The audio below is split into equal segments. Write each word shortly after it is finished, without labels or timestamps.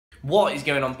What is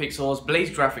going on, Pixels?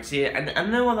 Blaze Graphics here, and I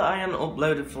know that I haven't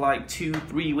uploaded for like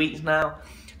 2-3 weeks now,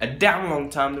 a damn long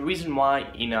time. The reason why,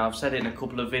 I've said it in a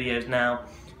couple of videos now,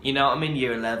 I'm in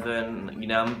year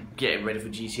 11, I'm getting ready for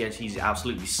GCSEs, it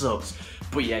absolutely sucks,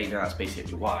 but yeah, that's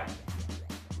basically why.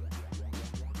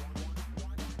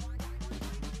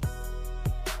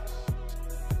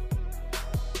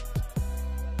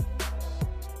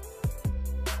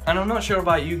 And I'm not sure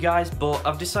about you guys, but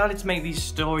I've decided to make these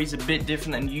stories a bit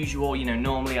different than usual.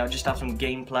 Normally I'll just have some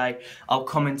gameplay, I'll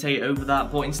commentate over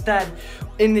that, but instead,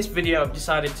 in this video I've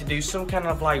decided to do some kind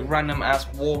of like random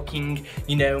ass walking,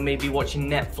 maybe watching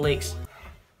Netflix.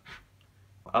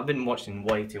 I've been watching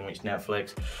way too much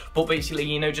Netflix, but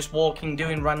basically, just walking,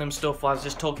 doing random stuff while I was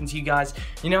just talking to you guys.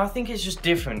 I think it's just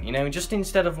different, just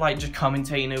instead of like just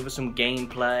commentating over some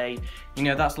gameplay,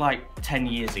 that's like 10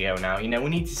 years ago now, we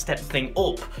need to step the thing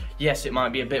up. Yes, it might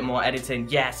be a bit more editing,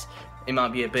 yes, it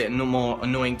might be a bit more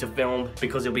annoying to film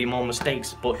because there'll be more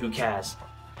mistakes, but who cares?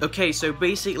 Okay, so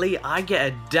basically, I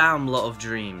get a damn lot of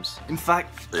dreams. In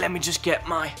fact, let me just get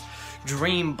my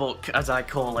dream book, as I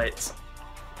call it.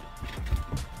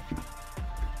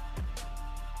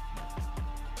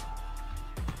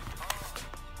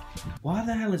 Why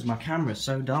the hell is my camera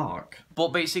so dark? But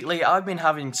basically, I've been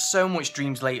having so much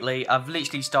dreams lately, I've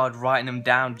literally started writing them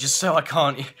down just so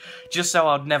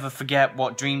I'd never forget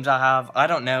what dreams I have. I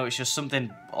don't know, it's just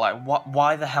something like,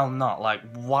 why the hell not? Like,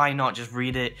 why not just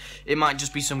read it? It might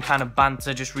just be some kind of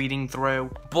banter just reading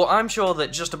through. But I'm sure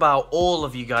that just about all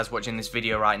of you guys watching this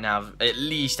video right now have at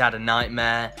least had a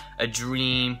nightmare, a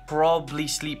dream, probably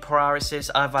sleep paralysis.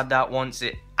 I've had that once.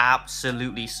 It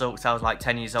absolutely sucked. I was like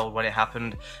 10 years old when it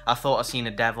happened. I thought I seen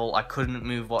a devil. I couldn't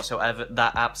move whatsoever.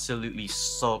 That absolutely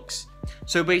sucks.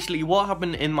 So basically what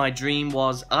happened in my dream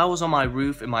was I was on my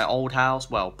roof in my old house,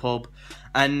 well, pub,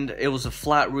 and it was a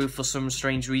flat roof for some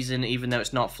strange reason, even though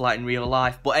it's not flat in real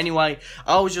life. But anyway,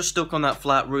 I was just stuck on that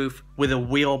flat roof with a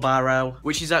wheelbarrow,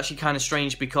 which is actually kind of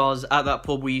strange because at that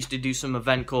pub we used to do some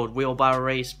event called Wheelbarrow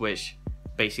Race, which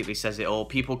basically says it all.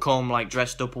 People come like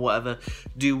dressed up or whatever,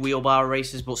 do wheelbarrow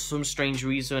races, but some strange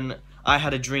reason I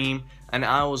had a dream and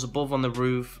I was above on the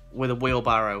roof with a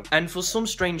wheelbarrow. And for some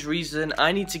strange reason,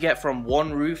 I need to get from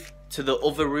one roof to the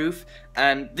other roof,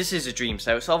 and this is a dream,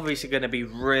 so it's obviously going to be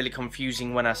really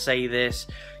confusing when I say this.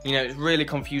 It's really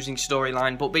confusing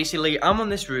storyline, but basically I'm on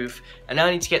this roof and I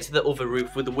need to get to the other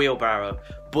roof with the wheelbarrow,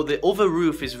 but the other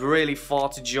roof is really far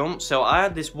to jump, so I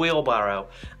had this wheelbarrow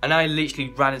and I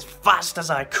literally ran as fast as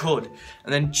I could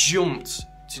and then jumped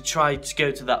to try to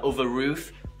go to that other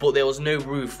roof, but there was no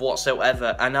roof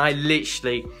whatsoever, and I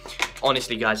literally,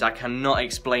 honestly guys, I cannot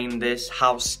explain this,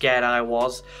 how scared I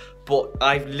was. But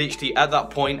I literally, at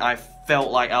that point, I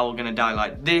felt like I was gonna die.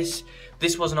 Like this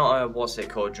was not a, what's it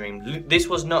called, dream? This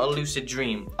was not a lucid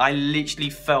dream. I literally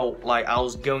felt like I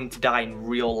was going to die in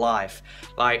real life.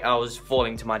 Like I was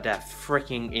falling to my death.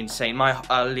 Freaking insane.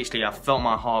 I felt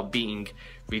my heart beating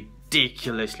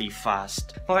ridiculously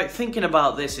fast. Like thinking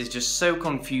about this is just so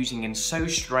confusing and so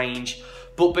strange.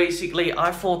 But basically,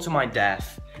 I fall to my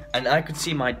death, and I could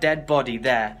see my dead body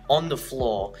there on the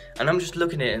floor, and I'm just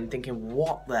looking at it and thinking,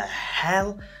 what the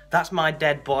hell? That's my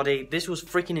dead body. This was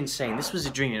freaking insane. This was a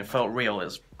dream and it felt real. It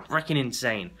was freaking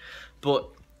insane. But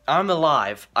I'm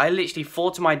alive. I literally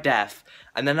fall to my death,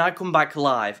 and then I come back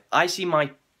alive. I see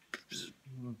my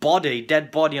dead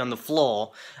body on the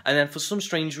floor, and then for some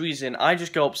strange reason, I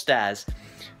just go upstairs.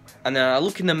 And then I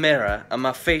look in the mirror, and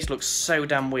my face looks so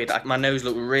damn weird. My nose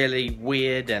looked really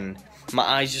weird, and my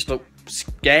eyes just look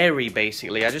scary,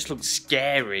 basically. I just looked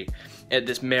scary at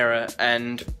this mirror,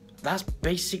 and that's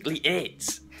basically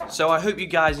it. So I hope you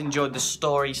guys enjoyed the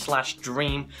story /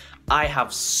 dream. I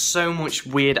have so much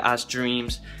weird ass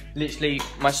dreams. Literally,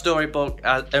 my storybook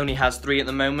only has 3 at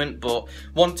the moment, but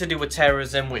one to do with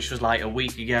terrorism, which was like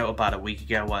about a week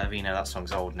ago, whatever, that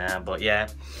song's old now, but yeah.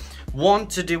 One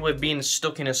to do with being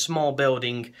stuck in a small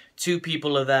building. 2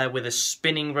 people are there with a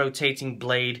spinning, rotating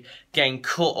blade, getting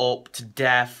cut up to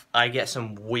death. I get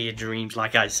some weird dreams,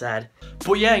 like I said.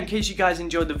 But yeah, in case you guys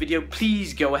enjoyed the video,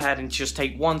 please go ahead and just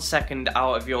take 1 second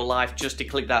out of your life just to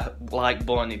click that like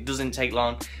button. It doesn't take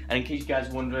long. And in case you guys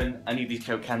are wondering, I need these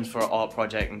Coke cans for an art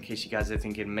project. In case you guys are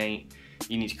thinking, mate,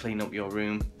 you need to clean up your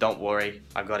room. Don't worry,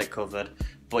 I've got it covered.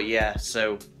 But yeah,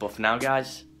 but for now,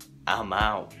 guys, I'm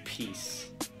out. Peace.